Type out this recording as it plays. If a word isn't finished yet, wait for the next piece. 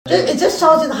It just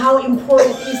shows you how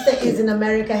important Easter is in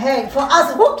America. Hey, for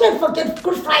us, who can forget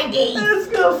Good Friday? It's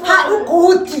Good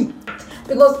Friday.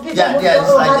 Because people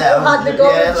hardly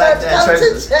go to church, come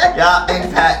to church. Yeah,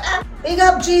 impact. Big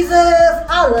up Jesus,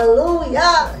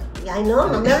 hallelujah. Yeah, I know,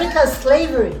 America's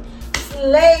slavery. This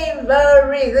is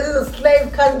a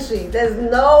slave country. There's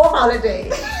no holiday.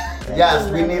 Yes,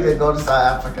 we need to go to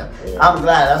South Africa. Yeah. I'm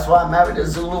glad. That's why I married a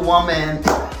Zulu woman.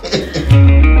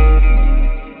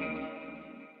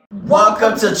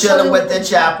 Welcome to Chilling with the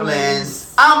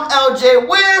Chaplains. I'm LJ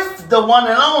with the one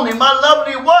and only, my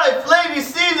lovely wife, Lady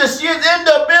Caesar. She is in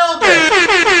the building.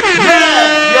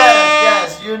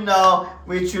 Yes. You know,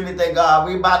 we truly thank God.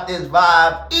 We about this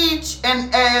vibe each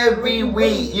and every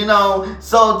week, you know.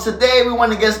 So today we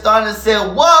want to get started and say,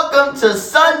 welcome to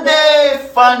Sunday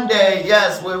Funday.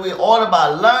 Yes, where we all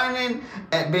about learning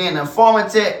and being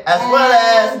informative as well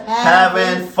as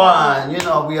having fun. You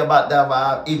know, we about that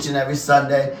vibe each and every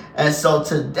Sunday. And so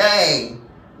today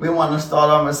we want to start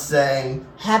off and say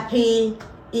Happy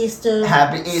Easter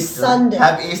Sunday.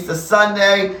 Happy Easter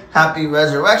Sunday. Happy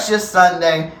Resurrection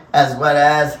Sunday. As well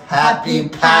as Happy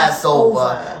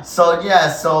Passover.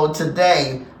 So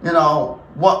today, you know,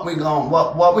 what we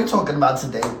talking about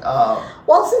today?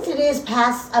 Well, since it is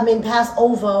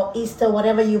Passover, Easter,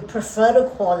 whatever you prefer to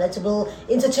call it, we'll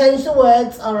interchange the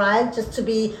words, all right, just to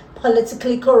be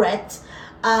politically correct.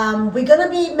 We're going to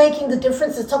be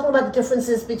talking about the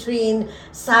differences between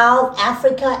South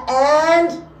Africa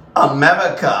and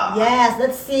America. Yes,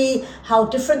 let's see how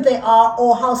different they are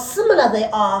or how similar they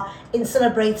are in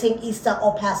celebrating Easter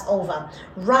or Passover.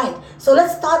 Right. So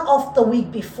let's start off the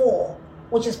week before,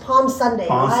 which is Palm Sunday.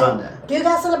 Sunday. Do you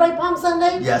guys celebrate Palm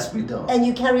Sunday? Yes, we do. And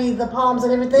you carry the palms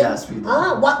and everything? Yes, we do.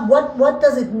 What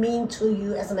does it mean to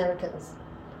you as Americans?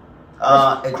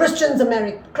 Christian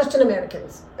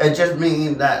Americans. It just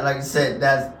means that, like I said,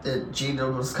 that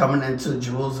Jesus was coming into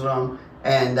Jerusalem,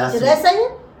 and that's. Did I say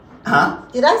it? Huh?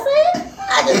 Did I say it?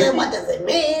 I just said, what does it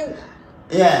mean?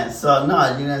 Yeah, so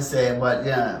no, you didn't say it, but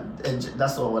yeah,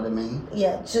 that's all what it means.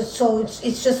 Yeah, it's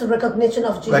just a recognition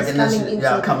of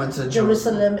Jesus coming to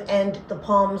Jerusalem, and the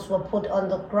palms were put on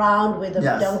the ground where the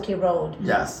donkey rode.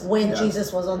 Yes. When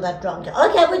Jesus was on that donkey.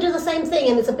 Okay, we do the same thing,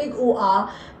 and it's a big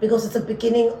ooh-ah because it's the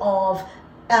beginning of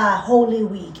Holy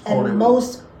Week, and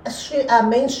most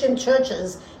mainstream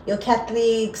churches, your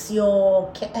Catholics,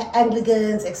 your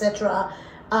Anglicans, etc.,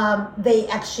 they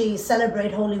actually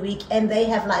celebrate Holy Week, and they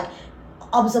have like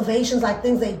observations, like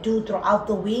things they do throughout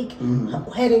the week,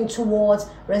 heading towards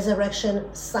Resurrection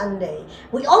Sunday.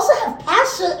 We also have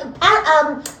Passion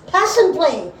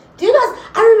Play. Do you guys?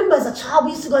 I remember as a child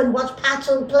we used to go and watch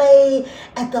Passion Play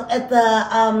at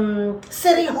the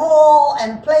City Hall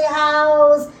and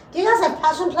Playhouse. Do you guys have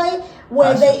Passion Play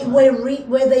where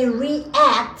they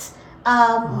reenact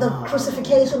the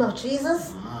crucifixion of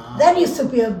Jesus? That used to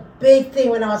be a big thing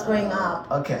when I was growing up.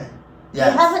 Okay.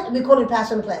 Yeah. We call it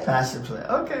Passion Play. Passion Play.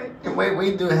 Okay.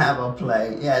 We do have a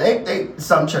play. Yeah, they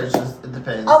some churches, it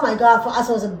depends. Oh my God, for us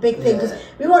it was a big thing because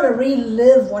we want to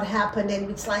relive what happened, and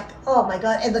it's like, oh my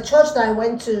God. And the church that I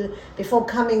went to before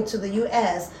coming to the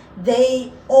US,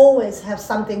 they always have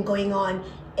something going on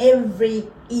every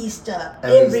Easter,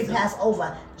 every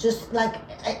Passover. Just like,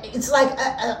 it's like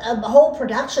a whole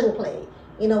production play.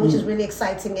 You know, which is really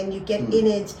exciting, and you get in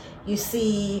it, you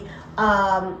see,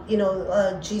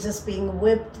 Jesus being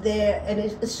whipped there, and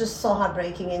it's just so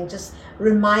heartbreaking and just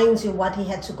reminds you what he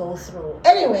had to go through.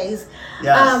 Anyways,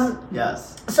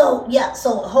 yes. So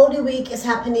Holy Week is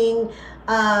happening,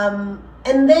 and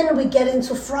then we get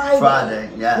into Friday. Friday,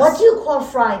 yes. What do you call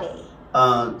Friday?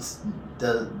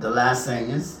 The last thing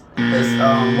is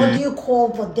what do you call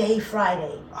the day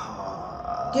Friday?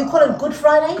 Do you call it Good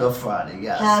Friday? Good Friday,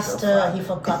 yes. Pastor, he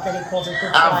forgot that he calls it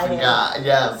Good Friday. I forgot,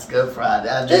 yes, Good Friday.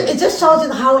 It just shows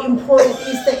you how important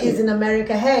Easter is in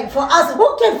America. Hey, for us,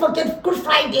 who can forget Good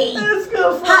Friday? It's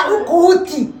Good Friday.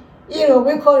 Ukuti. You know,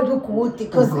 we call it Ukuti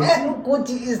because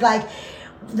Ukuti is like,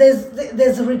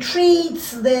 there's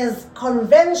retreats, there's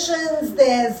conventions,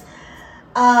 there's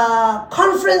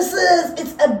conferences.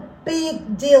 It's a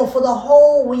big deal for the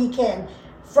whole weekend.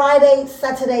 Friday,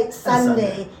 Saturday,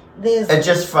 Sunday. It's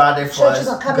just Friday for churches us.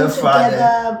 are coming Good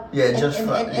together.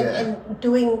 Friday. And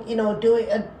doing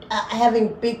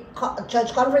having big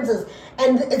church conferences,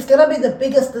 and it's gonna be the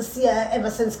biggest this year ever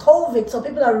since COVID. So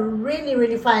people are really,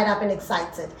 really fired up and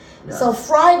excited. Yes. So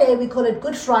Friday, we call it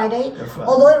Good Friday,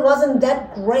 although it wasn't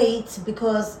that great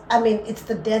because it's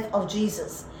the death of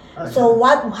Jesus. Okay. So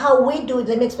how we do it?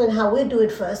 Let me explain how we do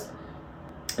it first.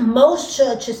 Most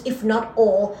churches, if not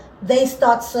all, they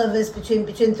start service between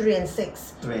 3 and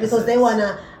 6 because they want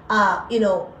to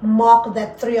mark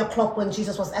that 3 o'clock when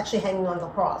Jesus was actually hanging on the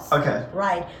cross. Okay.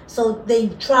 Right. So they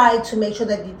try to make sure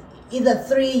that either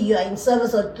 3 you are in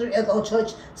service or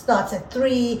church starts at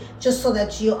 3, just so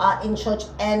that you are in church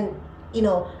and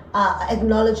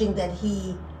acknowledging that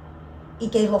he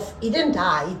didn't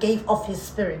die, he gave off his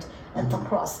spirit at the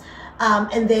cross.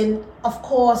 And then of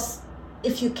course,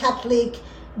 if you're Catholic,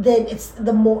 then it's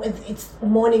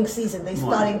mourning season. They're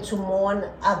starting to mourn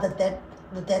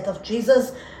the death of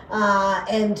Jesus,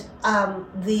 and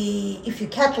if you're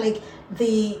Catholic,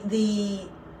 the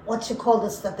what you call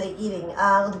this that they're eating,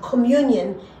 the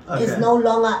communion is no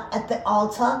longer at the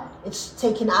altar. It's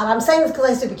taken out. I'm saying this because I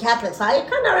used to be Catholic, so I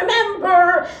kind of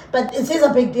remember. But it is a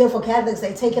big deal for Catholics.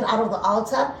 They take it out of the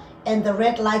altar, and the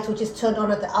red light, which is turned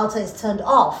on at the altar, is turned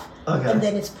off. Okay. And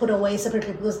then it's put away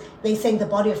separately, because they're saying the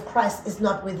body of Christ is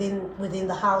not within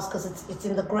the house, because it's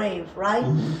in the grave, right?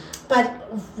 Mm-hmm.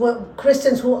 But for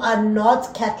Christians who are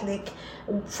not Catholic,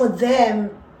 for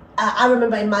them, I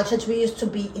remember in my church we used to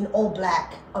be in all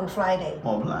black on Friday.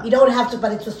 All black. You don't have to,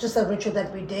 but it was just a ritual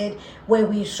that we did, where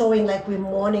we're showing like we're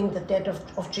mourning the death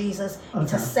of Jesus. Okay.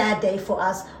 It's a sad day for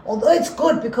us, although it's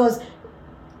good because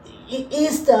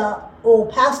Easter or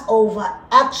Passover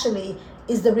actually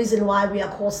is the reason why we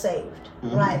are called saved,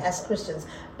 right, as Christians.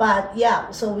 But yeah,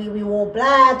 so we wore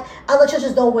black. Other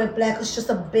churches don't wear black. It's just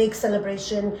a big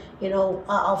celebration,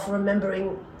 of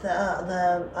remembering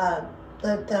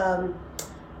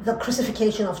the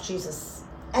crucifixion of Jesus.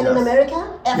 And in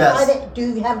America, Friday, do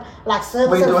you have like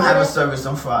service? We do have a service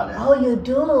on Friday. Oh, you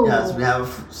do? Yes, we have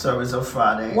a service on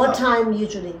Friday. What time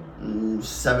usually?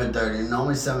 7:30.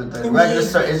 Normally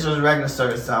 7:30. It's just regular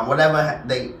service time.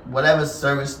 Whatever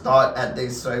service start at their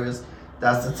service,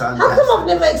 that's the time. How come I've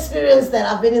never experienced that?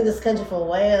 I've been in this country for a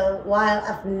while.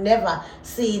 I've never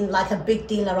seen like a big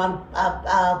deal around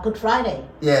Good Friday.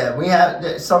 Yeah, we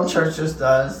have some churches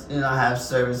does have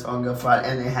service on Good Friday,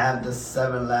 and they have the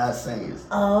 7 last sayings.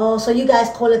 Oh, so you guys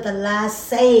call it the last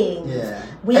sayings? Yeah,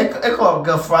 they call it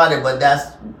Good Friday, but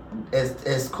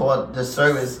it's called the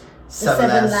service. Seven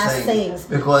last sayings.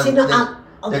 Because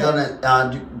they're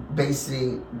gonna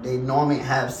basically, they normally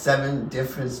have 7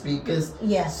 different speakers.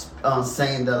 Yes.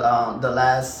 Saying the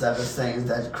last 7 sayings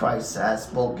that Christ has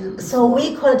spoken before. So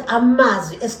we call it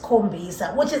amazwi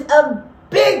esikhombisa, which is a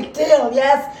big deal.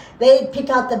 Yes, they pick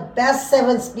out the best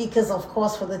 7 speakers, of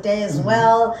course, for the day as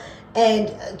well. And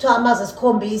to amazwi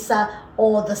esikhombisa,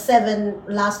 or the 7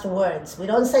 last words. We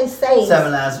don't say sayings.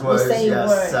 7 last words. We say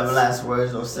words. 7 last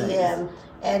words or sayings. Yeah.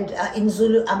 And in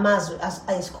Zulu, amazwi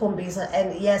esikhombisa,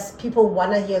 and yes, people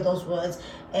want to hear those words,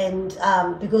 and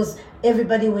because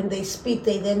everybody, when they speak,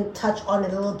 they then touch on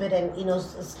it a little bit, and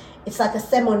it's like a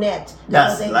sermonette.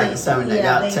 Yes, like a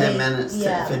sermonette. 10 minutes,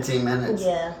 15 minutes.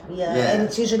 Yeah, and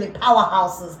it's usually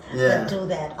powerhouses that do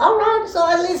that. All right, so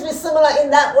at least we're similar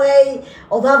in that way.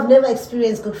 Although I've never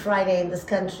experienced Good Friday in this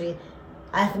country,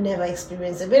 I've never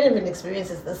experienced it. We didn't even experience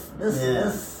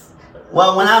this.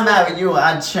 Well, when I married you,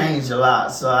 I changed a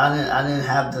lot, so I didn't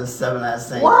have the 7 last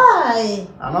sayings. Why?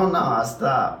 I don't know. I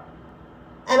stopped.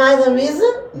 Am I the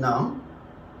reason? No.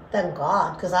 Thank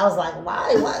God, because I was like,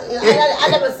 why? I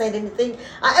never said anything.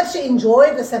 I actually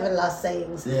enjoyed the 7 last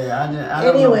sayings. Yeah, I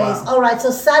don't Anyways, know why. all right.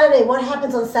 So Saturday, what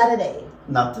happens on Saturday?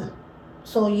 Nothing.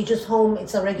 So you just home.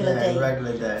 It's a regular day.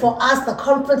 Regular day. For us, the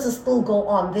conferences still go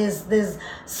on. There's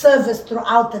service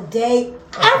throughout the day.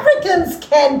 Africans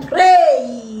can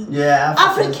pray. Yeah,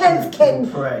 Africans can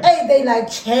pray. Hey, they like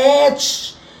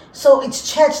church. So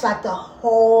it's church like the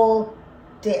whole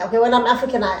day. Okay, when I'm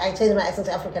African, I change my accent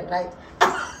to African, right?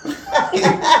 When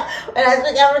I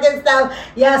speak African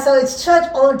stuff, so it's church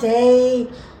all day.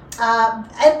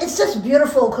 And it's just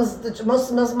beautiful because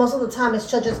most of the time it's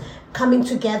churches coming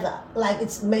together. Like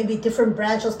it's maybe different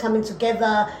branches coming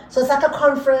together. So it's like a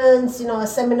conference, a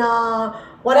seminar,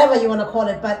 whatever you want to call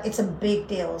it, but it's a big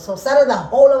deal. So Saturday, the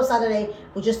whole of Saturday,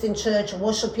 we're just in church,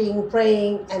 worshiping,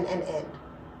 praying, and.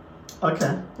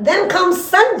 Okay. Then comes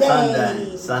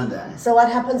Sunday. Sunday. So what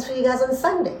happens for you guys on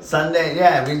Sunday? Sunday,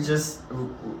 we just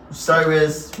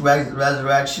service,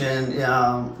 resurrection,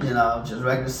 just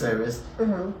regular service.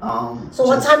 Mm-hmm. So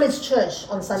what time is church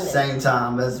on Sunday? Same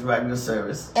time as regular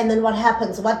service. And then what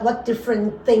happens? What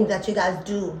different thing that you guys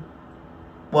do?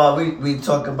 Well, we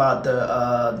talk about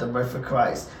the birth of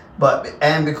Christ,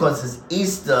 and because it's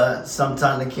Easter,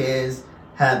 sometimes the kids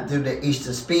do the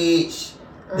Easter speech.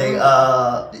 They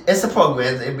it's a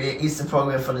program. It'd be an Easter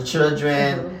program for the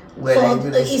children where so they do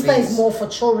their Easter speech. is more for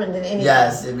children than anything.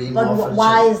 Yes, it'd be more for children.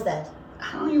 Why is that?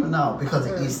 I don't even know, because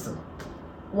of Easter.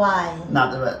 Why?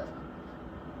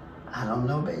 I don't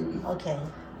know, baby. Okay.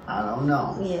 I don't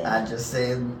know. Yeah. I just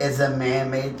say it's a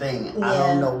man-made thing. I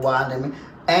don't know why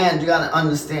And you gotta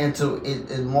understand too,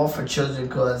 it's more for children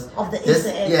because of the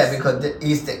Easter eggs. Yeah, because the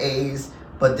Easter eggs.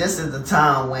 But this is the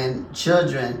time when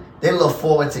children, they look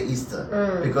forward to Easter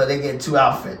because they get 2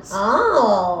 outfits.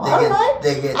 Oh, all right.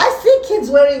 They get. I see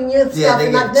kids wearing new stuff,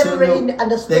 and I've never really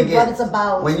understood what it's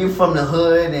about. When you're from the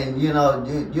hood, and you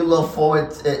look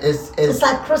forward. It's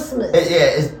like Christmas.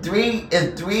 It's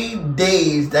 3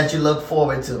 days that you look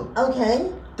forward to. Okay.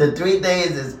 The 3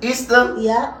 days is Easter.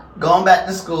 Yeah. Going back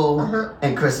to school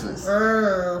and Christmas.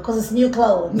 Because it's new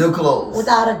clothes. New clothes.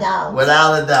 Without a doubt.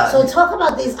 Without a doubt. So talk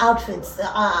about these outfits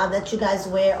that you guys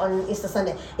wear on Easter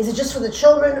Sunday. Is it just for the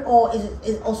children or is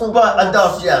it also... Well,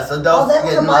 adults, yes. Adults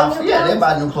get new outfits. Yeah, they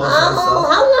buy new clothes.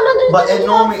 But it's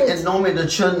normally the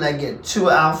children that get 2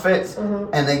 outfits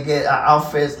and they get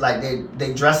outfits like they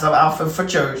dress up outfit for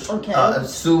church. Okay. A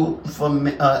suit for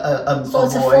a so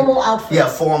it's boy. A formal outfit. Yeah,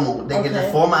 formal. They get the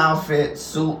formal outfit,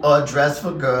 suit or dress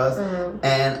for girls.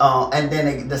 And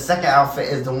then the second outfit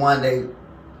is the one they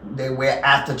wear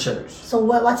after church. So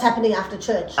what's happening after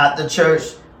church? After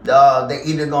church, they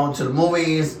either going to the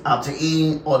movies, out to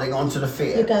eat, or they going to the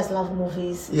fair. You guys love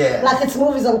movies. Yeah. Like it's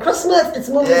movies on Christmas, it's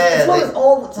movies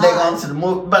all the time. They going to the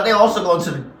movie, but they also go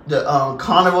to the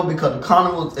carnival because the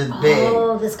carnival is big.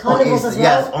 Oh, there's carnivals as well?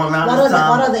 Yes, around this time.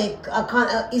 What are they?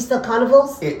 Easter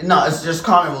carnivals? No, it's just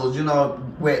carnivals,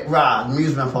 with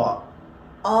amusement park.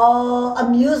 Oh,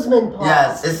 amusement park.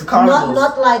 Yes, it's carnivals.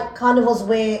 Not like carnivals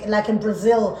where, like in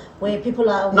Brazil, where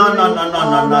people are. No, not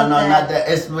that.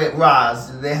 It's with rides.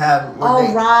 They have.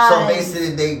 Rides. So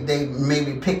basically, they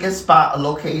maybe pick a spot, a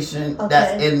location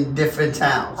that's in different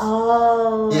towns.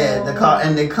 Oh. Yeah,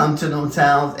 and they come to them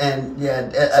towns, and yeah.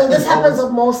 So this happens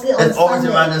mostly on It's always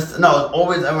Sunday. around this. No, it's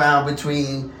always around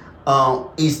between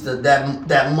Easter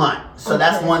that month. So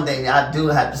that's one thing I do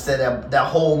have to say, that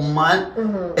whole month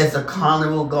is a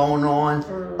carnival going on,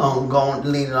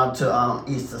 leading up to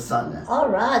Easter Sunday. All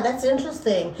right, that's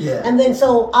interesting. Yeah. And then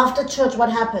so after church, what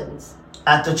happens?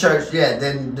 After church, yeah,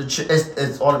 then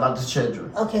it's all about the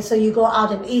children. Okay, so you go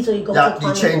out and eat, or you go to carnival?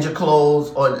 You change your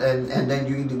clothes, and then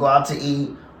you either go out to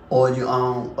eat, or you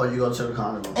go to the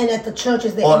carnival. And at the church,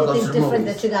 is there anything different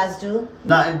that you guys do?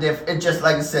 Nothing different. It's just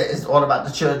like I said, it's all about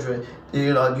the children.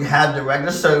 You have the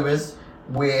regular service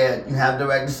where you have the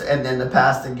regular, and then the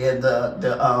pastor give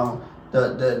the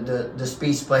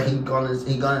speech, but he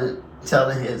gonna tell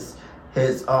his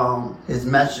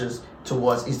message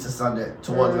towards Easter Sunday,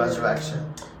 towards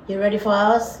resurrection. You ready for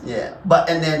ours? Yeah, but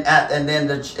and then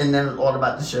all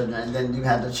about the children, and then you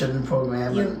have the children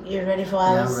program. You ready for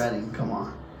ours? Yeah, I'm ready. Come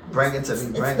on. Bring it to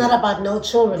me. It's not about no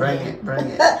children. Bring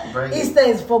it. Easter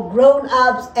is for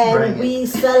grown-ups, and we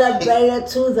celebrate it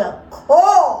to the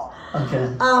core.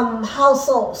 Okay. How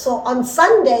so? So on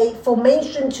Sunday, for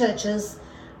mainstream churches,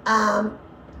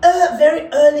 very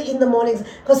early in the mornings,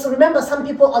 because remember, some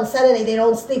people on Saturday they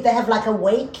don't sleep; they have like a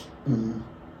wake,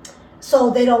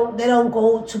 so they don't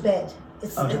go to bed.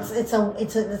 It's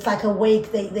like a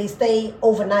wake. They stay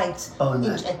overnight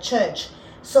at church.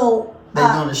 So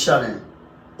they're doing a shut-in.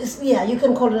 Yeah, you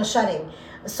can call it a shut-in.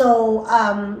 So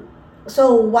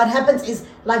what happens is,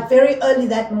 like very early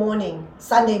that morning,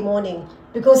 Sunday morning,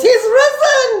 because he's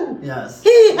risen. Yes.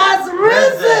 He has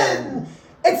risen.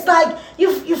 It's like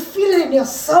you feel it in your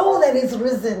soul that he's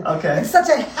risen. Okay. It's such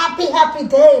a happy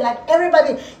day. Like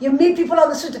everybody, you meet people on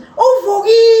the street. Oh,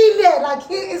 like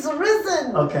he is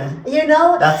risen. Okay.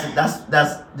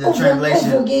 That's the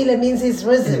translation. Oh, means he's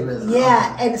risen.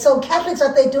 Yeah. Okay. And so Catholics,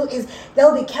 what they do is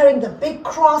they'll be carrying the big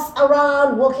cross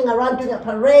around, walking around doing a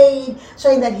parade,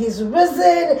 showing that he's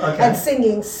risen, and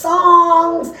singing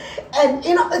songs. And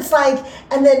it's like,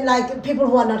 and then like people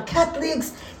who are not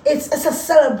Catholics, it's a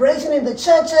celebration in the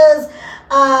churches.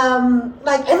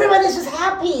 Like everybody's just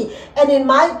happy. And in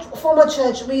my former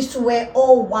church, we used to wear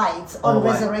all white on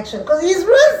resurrection because he's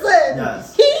risen.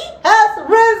 Yes. He has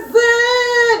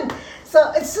risen.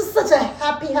 So it's just such a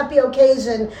happy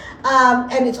occasion.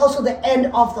 And it's also the end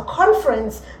of the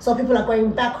conference. So people are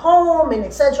going back home and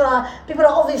etc. People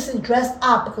are obviously dressed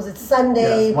up because it's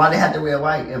Sunday. Yes. Why they had to wear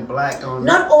white and black on?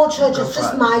 Not all churches,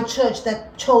 just my church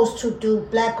that chose to do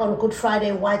black on Good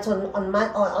Friday, white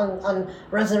on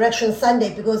Resurrection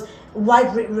Sunday, because white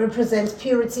represents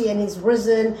purity and he's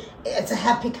risen. It's a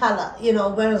happy color,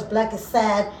 whereas black is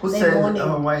sad. Who said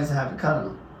white is a happy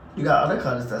color? You got other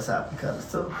colors that's happy colors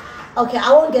too. Okay,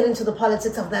 I won't get into the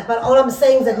politics of that, but all I'm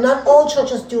saying is that not all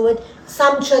churches do it.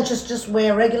 Some churches just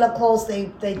wear regular clothes.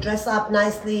 They dress up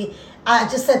nicely. I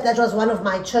just said that was one of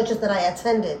my churches that I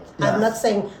attended. Yes. I'm not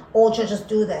saying all churches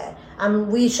do that.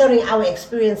 We're sharing our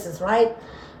experiences, right?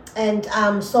 And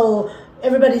so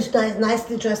everybody's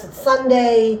nicely dressed. It's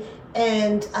Sunday,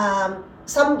 and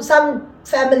some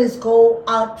families go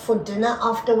out for dinner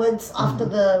afterwards, after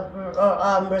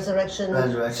the resurrection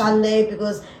Sunday,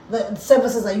 because the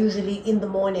services are usually in the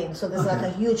morning. So there's like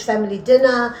a huge family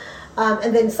dinner.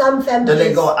 And then some families... Do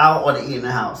they go out or they eat in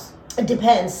the house? It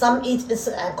depends. Some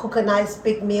cook a nice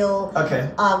big meal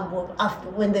after,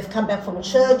 when they've come back from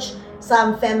church.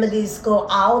 Some families go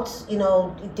out,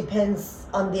 it depends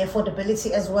on the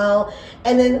affordability as well.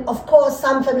 And then, of course,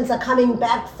 some families are coming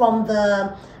back from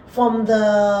the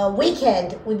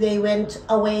weekend when they went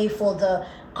away for the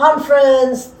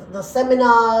conference, the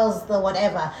seminars, the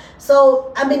whatever.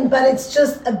 So, but it's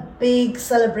just a big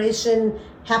celebration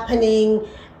happening.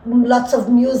 Lots of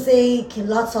music,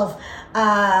 lots of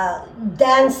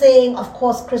dancing, of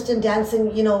course, Christian dancing,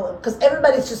 because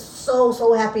everybody's just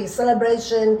so happy.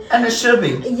 Celebration. And it should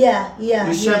be. Yeah.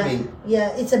 It should be. Yeah,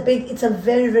 it's a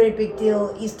very, very big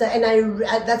deal, Easter. And I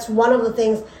that's one of the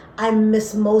things I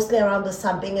miss mostly around this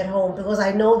time, being at home, because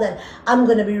I know that I'm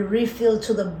going to be refilled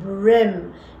to the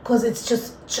brim, because it's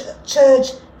just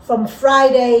church from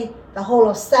Friday, the whole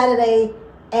of Saturday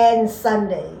and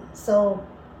Sunday. So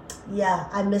yeah,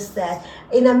 I miss that.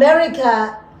 In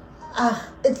America,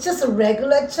 it's just a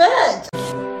regular church.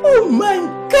 Oh my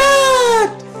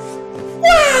God!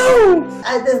 Wow!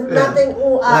 There's nothing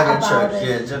like about church. it.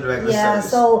 Yeah, just regular service.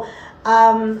 So,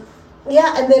 and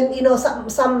then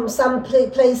some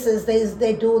places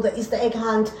they do the Easter egg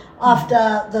hunt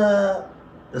after the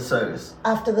service.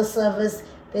 After the service,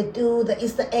 they do the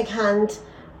Easter egg hunt.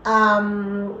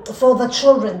 For the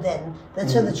children, then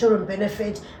the children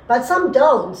benefit, but some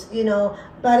don't,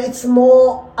 but it's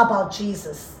more about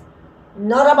Jesus,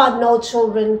 not about no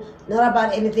children, not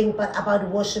about anything, but about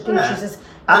worshiping Jesus.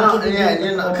 I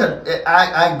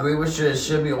agree with you. It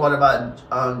should be all about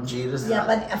Jesus. Yeah,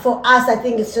 but for us, I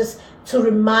think it's just to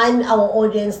remind our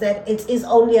audience that it is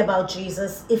only about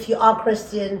Jesus. If you are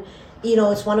Christian,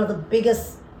 it's one of the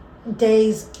biggest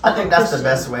days. I think that's the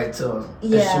best way too.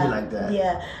 It should be like that.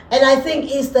 Yeah, and I think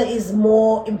Easter is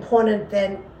more important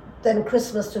than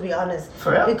Christmas, to be honest.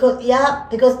 For real?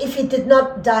 Because if he did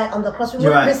not die on the cross, we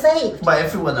wouldn't be saved. But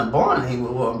if he wasn't born, he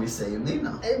wouldn't be saved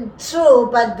either. True,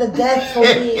 but the death for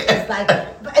me is like,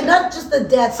 and not just the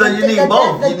death. So you need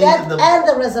both. The death and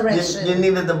the resurrection. You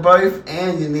needed the birth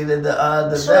and you needed the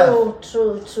death.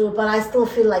 True. But I still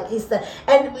feel like Easter,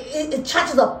 and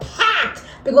churches are packed.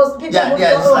 Because people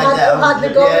hardly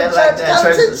go to church, come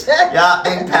to church. Yeah,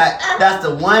 impact. That's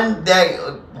the one day.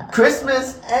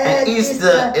 Christmas and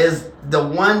Easter is the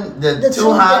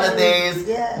two holidays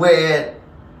where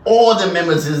all the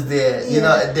members is there.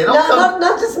 They don't come.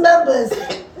 Not just members.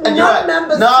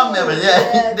 Non-members. Non-members,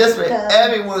 this way,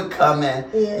 everyone come in.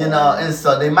 And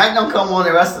so they might not come on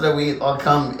the rest of the week or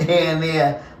come here and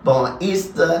there, but on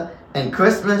Easter and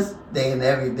Christmas, they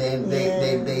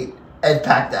it's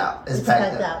packed out. It's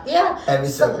packed out. Yeah. Every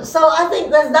so I think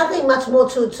there's nothing much more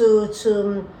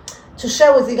to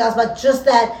share with you guys, but just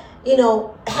that,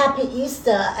 happy Easter.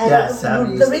 And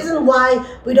happy the reason why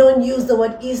we don't use the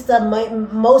word Easter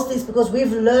mostly is because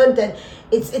we've learned that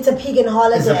it's a pagan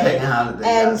holiday. It's a pagan holiday.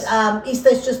 And Easter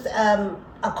is just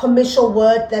a commercial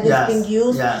word that is being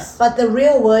used. Yes. But the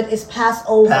real word is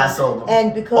Passover.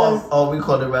 And because we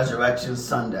call it Resurrection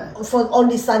Sunday. For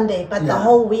only Sunday, but the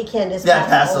whole weekend is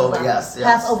Passover.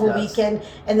 Passover weekend,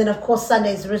 and then of course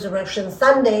Sunday is Resurrection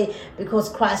Sunday because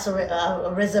Christ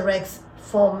resurrects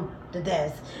from the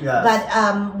death. Yes. But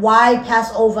why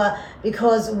Passover?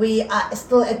 Because we are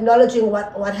still acknowledging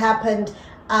what happened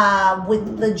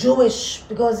with the Jewish,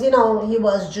 because he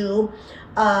was Jew,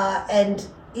 and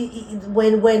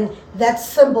when that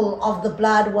symbol of the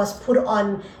blood was put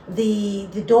on the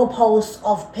doorposts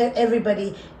of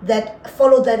everybody that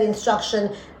followed that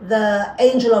instruction, the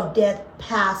angel of death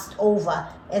passed over,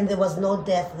 and there was no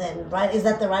death then, right? Is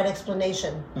that the right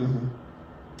explanation? Mm-hmm.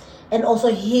 And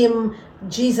also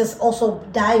Jesus also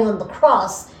dying on the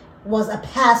cross was a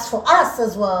pass for us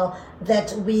as well,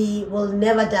 that we will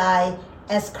never die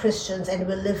as Christians and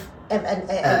will live an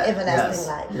everlasting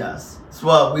life. Yes. So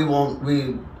our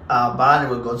body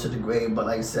will go to the grave, but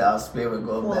like I said, our spirit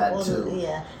will go back too.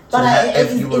 Yeah. But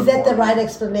is that the right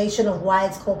explanation of why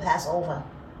it's called Passover?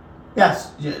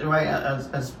 Yes, you're right.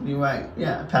 You're right.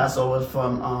 Yeah, Passover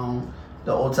from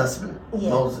the Old Testament,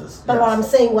 Moses. But what I'm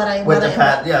saying, the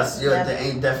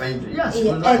death angel. Yes.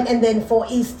 Yeah. And then for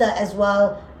Easter as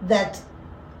well,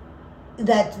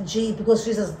 because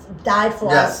Jesus died for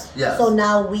us. Yes. So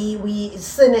now we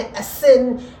sin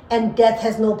and death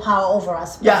has no power over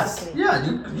us. Basically. Yes.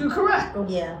 Yeah. You're correct.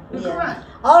 Yeah. You're correct.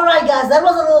 All right, guys. That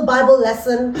was a little Bible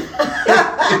lesson.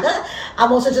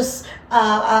 I'm also just.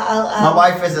 My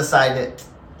wife is excited.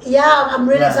 Yeah, I'm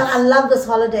really excited. I love this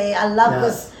holiday. I love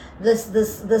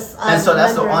And so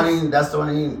that's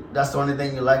the only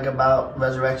thing you like about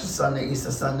Resurrection Sunday,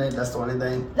 Easter Sunday. That's the only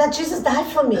thing. That Jesus died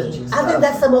for me. I think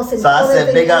that's the most important so I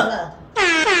said, thing ever.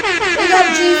 Big up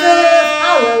Jesus,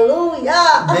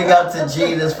 hallelujah. Big up to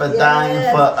Jesus for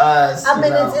dying for us. I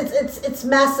mean, it's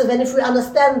massive, and if we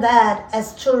understand that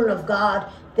as children of God,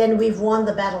 then we've won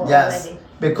the battle already.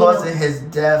 Because of his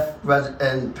death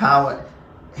and power,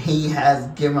 he has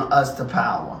given us the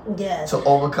power to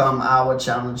overcome our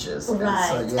challenges.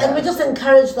 Right. And we just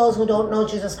encourage those who don't know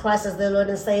Jesus Christ as their Lord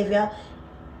and Savior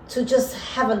to just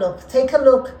have a look. Take a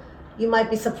look. You might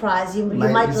be surprised. You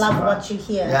might love what you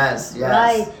hear. Yes.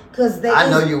 Right? Because I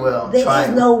know you will. There is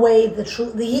no way, the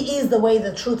truth. He is the way,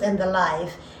 the truth, and the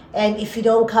life. And if you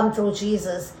don't come through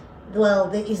Jesus, well,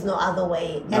 there is no other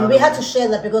way. And we had to share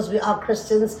that because we are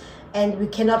Christians, and we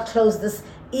cannot close this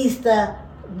Easter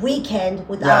weekend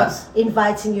without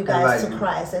inviting you guys to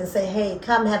Christ and say, hey,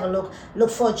 come have a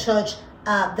look for a church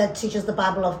that teaches the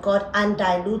Bible of God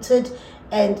undiluted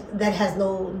and that has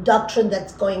no doctrine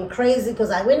that's going crazy,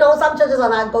 because we know some churches are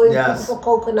not going for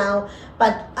cocoa now,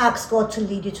 but ask God to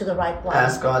lead you to the right one.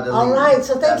 Ask God to lead All right,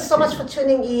 so thank you so much for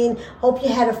tuning in. Hope you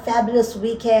had a fabulous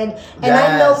weekend. And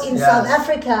I know in South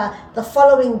Africa, the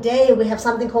following day, we have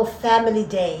something called Family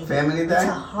Day. Family Day? It's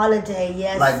a holiday,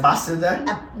 yes. Like Boxing Day?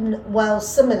 Well,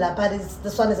 similar, but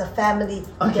this one is a family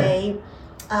day.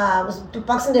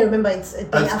 Boxing Day, remember, it's a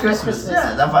day after Christmas.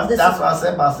 Yeah, that's why I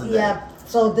said Boxing Day. Yeah,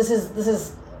 so this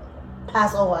is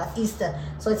Passover, Easter.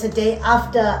 So it's a day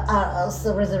after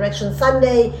the Resurrection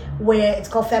Sunday, where it's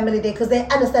called Family Day, because they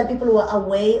understand people who are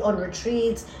away on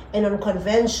retreats and on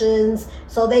conventions,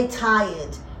 so they're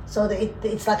tired. So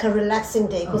it's like a relaxing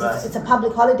day, because it's a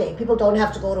public holiday. People don't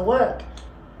have to go to work.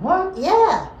 What?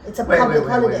 Yeah, it's a public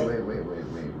holiday.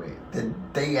 Wait. The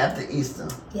day after Easter.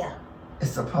 Yeah.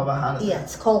 It's a public holiday. Yeah,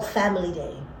 it's called Family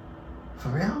Day. For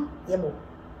real? Yeah, boo.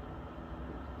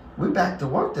 We back to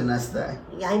work the next day.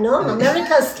 Yeah, I know.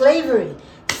 America's slavery.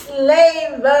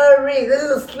 Slavery. This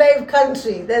is a slave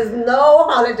country. There's no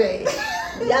holiday.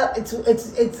 Yeah, it's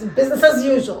business as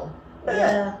usual.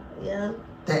 Yeah.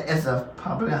 There is a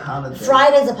public holiday.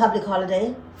 Friday's a public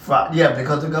holiday.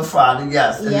 Because of Good Friday,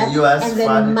 yes. In the U.S., and then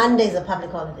Friday. Monday's a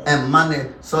public holiday. And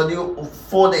Monday. So you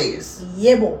 4 days.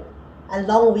 Yeah, boo. A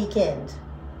long weekend.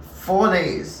 4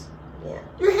 days. Yeah.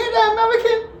 You hear that,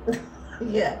 American?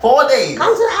 Yeah. 4 days.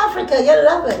 Come to Africa. You'll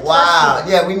love it. Wow.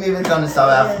 Yeah, we need to go to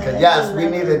South Africa. Yes, we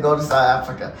need to go to South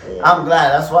Africa. Yeah. I'm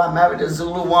glad. That's why I married a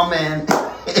Zulu woman.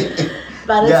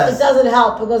 But it doesn't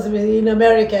help because we're in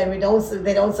America and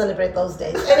they don't celebrate those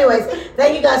days. Anyways,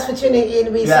 thank you guys for tuning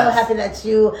in. We're so happy that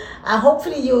you,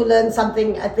 hopefully you learned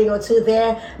something, a thing or two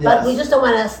there. But we just don't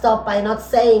want to stop by not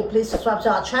saying, please subscribe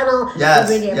to our channel. Yes,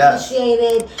 we really appreciate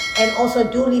it. And also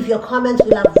do leave your comments.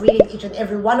 We love reading each and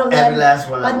every one of them. Every last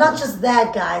one. But not just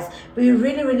that, guys. We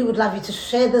really, really would love you to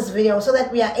share this video so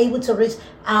that we are able to reach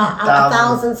our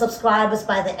 1,000 subscribers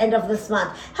by the end of this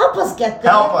month. Help us get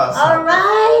there. Help us. All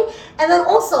right. And then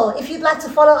also, if you'd like to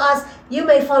follow us, you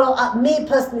may follow me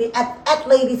personally at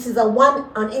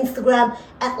LadyCaesar1 on Instagram,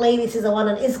 at LadyCaesar1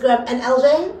 on Instagram. And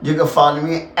LJ? You can follow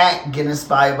me at Get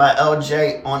Inspired by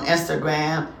LJ on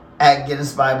Instagram, at Get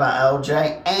Inspired by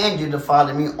LJ. And you can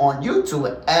follow me on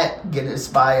YouTube at Get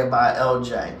Inspired by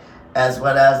LJ. As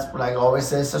well as, like I always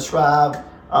say, subscribe.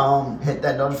 Hit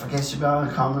that notification bell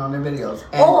and comment on the videos.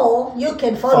 And or you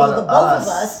can follow the both of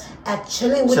us at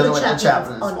Chilling with the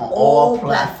Chaplains on all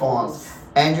platforms.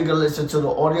 And you can listen to the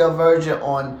audio version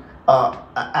on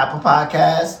Apple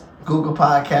Podcasts, Google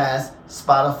Podcasts,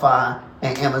 Spotify,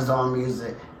 and Amazon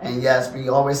Music. And yes, we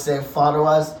always say follow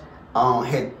us.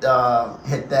 Hit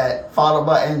that follow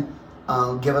button.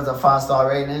 Give us a 5-star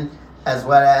rating, as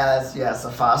well as a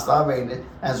 5-star rating,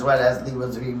 as well as leave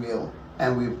us a review.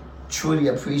 And we truly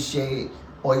appreciate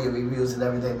all your reviews and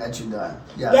everything that you've done.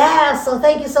 Yeah, so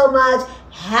thank you so much.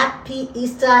 Happy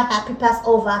Easter, happy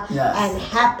Passover, and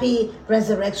happy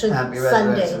Resurrection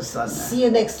Sunday. See you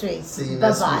next week. See you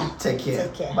next week. Take care.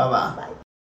 Take care. Bye-bye. Bye.